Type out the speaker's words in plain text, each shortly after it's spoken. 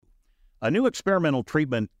A new experimental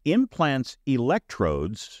treatment implants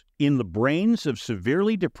electrodes in the brains of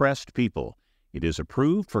severely depressed people. It is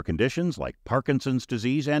approved for conditions like Parkinson's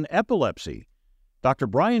disease and epilepsy. Dr.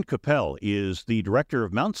 Brian Kopell is the director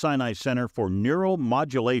of Mount Sinai Center for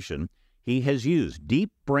Neuromodulation. He has used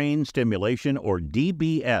deep brain stimulation, or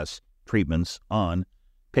DBS, treatments on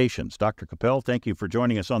patients. Dr. Kopell, thank you for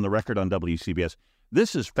joining us on the record on WCBS.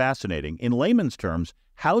 This is fascinating. In layman's terms,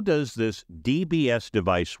 how does this DBS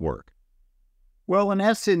device work? Well, in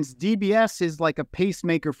essence, DBS is like a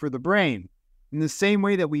pacemaker for the brain. In the same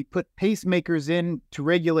way that we put pacemakers in to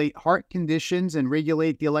regulate heart conditions and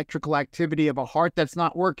regulate the electrical activity of a heart that's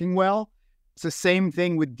not working well, it's the same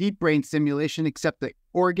thing with deep brain stimulation, except the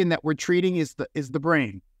organ that we're treating is the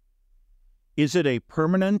brain. Is it a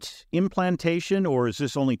permanent implantation, or is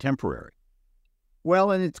this only temporary?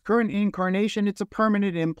 Well, in its current incarnation, it's a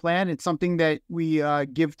permanent implant. It's something that we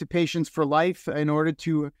give to patients for life in order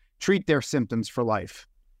to treat their symptoms for life.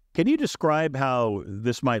 Can you describe how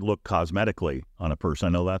this might look cosmetically on a person?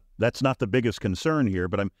 I know that's not the biggest concern here,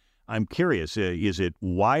 but I'm curious. Is it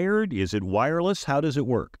wired? Is it wireless? How does it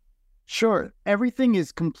work? Sure. Everything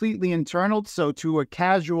is completely internal, so to a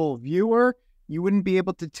casual viewer, you wouldn't be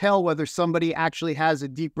able to tell whether somebody actually has a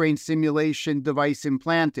deep brain stimulation device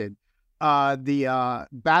implanted. The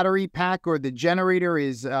battery pack or the generator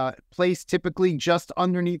is placed typically just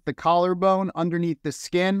underneath the collarbone, underneath the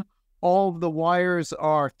skin. All of the wires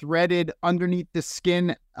are threaded underneath the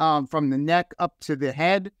skin from the neck up to the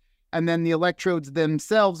head. And then the electrodes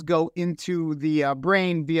themselves go into the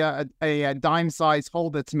brain via a dime-sized hole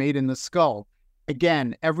that's made in the skull.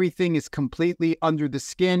 Again, everything is completely under the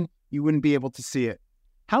skin. You wouldn't be able to see it.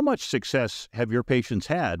 How much success have your patients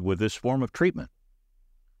had with this form of treatment?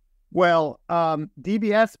 Well,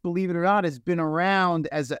 DBS, believe it or not, has been around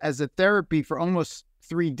as a therapy for almost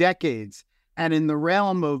 3 decades. And in the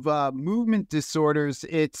realm of movement disorders,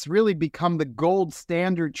 it's really become the gold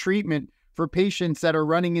standard treatment for patients that are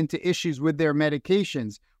running into issues with their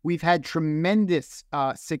medications. We've had tremendous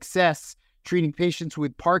success treating patients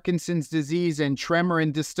with Parkinson's disease and tremor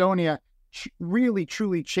and dystonia, really,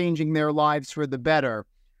 truly changing their lives for the better.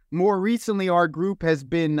 More recently, our group has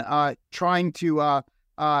been trying to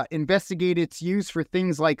investigate its use for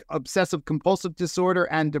things like obsessive compulsive disorder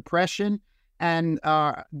and depression. And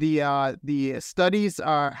the studies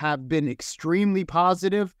have been extremely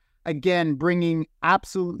positive, again, bringing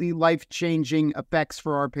absolutely life-changing effects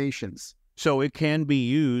for our patients. So it can be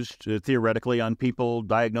used theoretically on people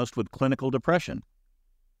diagnosed with clinical depression?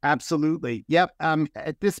 Absolutely. Yep.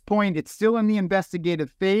 At this point, it's still in the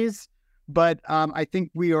investigative phase, but I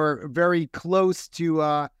think we are very close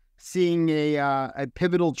to seeing a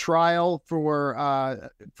pivotal trial for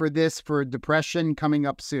depression coming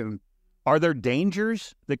up soon. Are there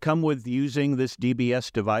dangers that come with using this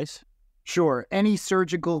DBS device? Sure. Any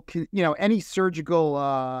surgical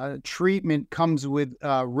treatment comes with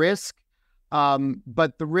risk,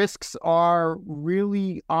 but the risks are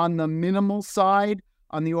really on the minimal side,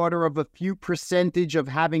 on the order of a few percentage of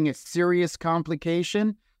having a serious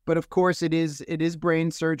complication. But of course, it is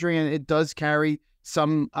brain surgery, and it does carry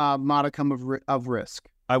some modicum of risk.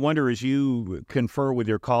 I wonder, as you confer with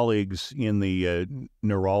your colleagues in the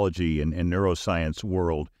neurology and neuroscience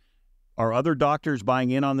world, are other doctors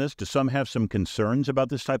buying in on this? Do some have some concerns about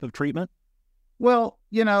this type of treatment? Well,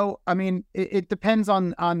 it depends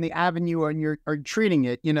on the avenue and you're treating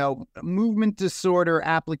it. Movement disorder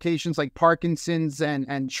applications like Parkinson's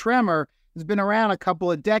and tremor has been around a couple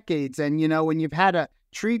of decades. And, when you've had a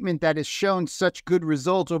treatment that has shown such good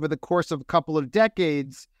results over the course of a couple of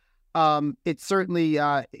decades, it certainly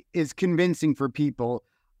is convincing for people.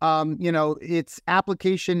 Its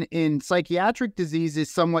application in psychiatric disease is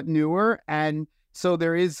somewhat newer. And so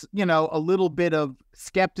there is, a little bit of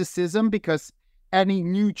skepticism because any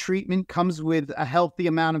new treatment comes with a healthy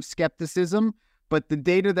amount of skepticism. But the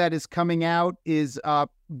data that is coming out is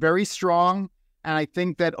very strong. And I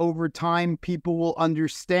think that over time, people will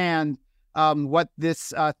understand what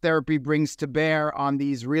this therapy brings to bear on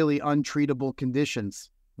these really untreatable conditions.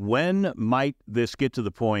 When might this get to the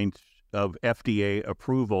point of FDA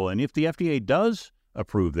approval? And if the FDA does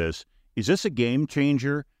approve this, is this a game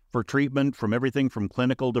changer for treatment from everything from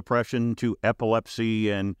clinical depression to epilepsy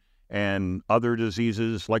and other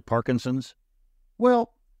diseases like Parkinson's?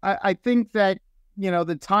 Well, I think that,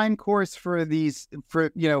 the time course for an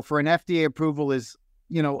FDA approval is,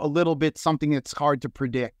 a little bit something that's hard to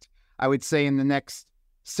predict. I would say in the next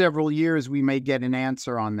several years, we may get an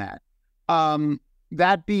answer on that.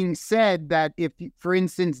 That being said, that if, for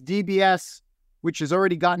instance, DBS, which has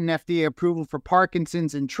already gotten FDA approval for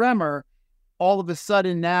Parkinson's and tremor, all of a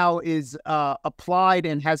sudden now is applied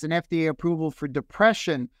and has an FDA approval for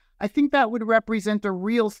depression, I think that would represent a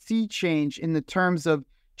real sea change in the terms of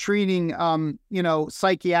treating,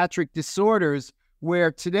 psychiatric disorders,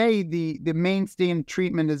 where today the mainstay in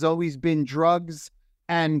treatment has always been drugs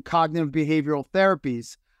and cognitive behavioral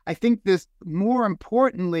therapies. I think this, more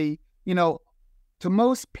importantly, to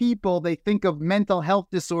most people, they think of mental health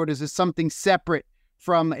disorders as something separate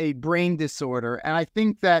from a brain disorder. And I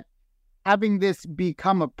think that having this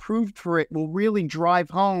become approved for it will really drive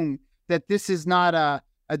home that this is not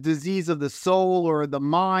a disease of the soul or the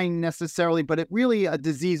mind necessarily, but it really a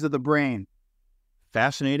disease of the brain.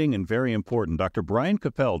 Fascinating and very important. Dr. Brian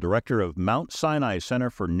Kopell, Director of Mount Sinai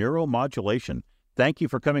Center for Neuromodulation. Thank you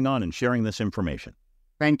for coming on and sharing this information.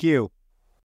 Thank you.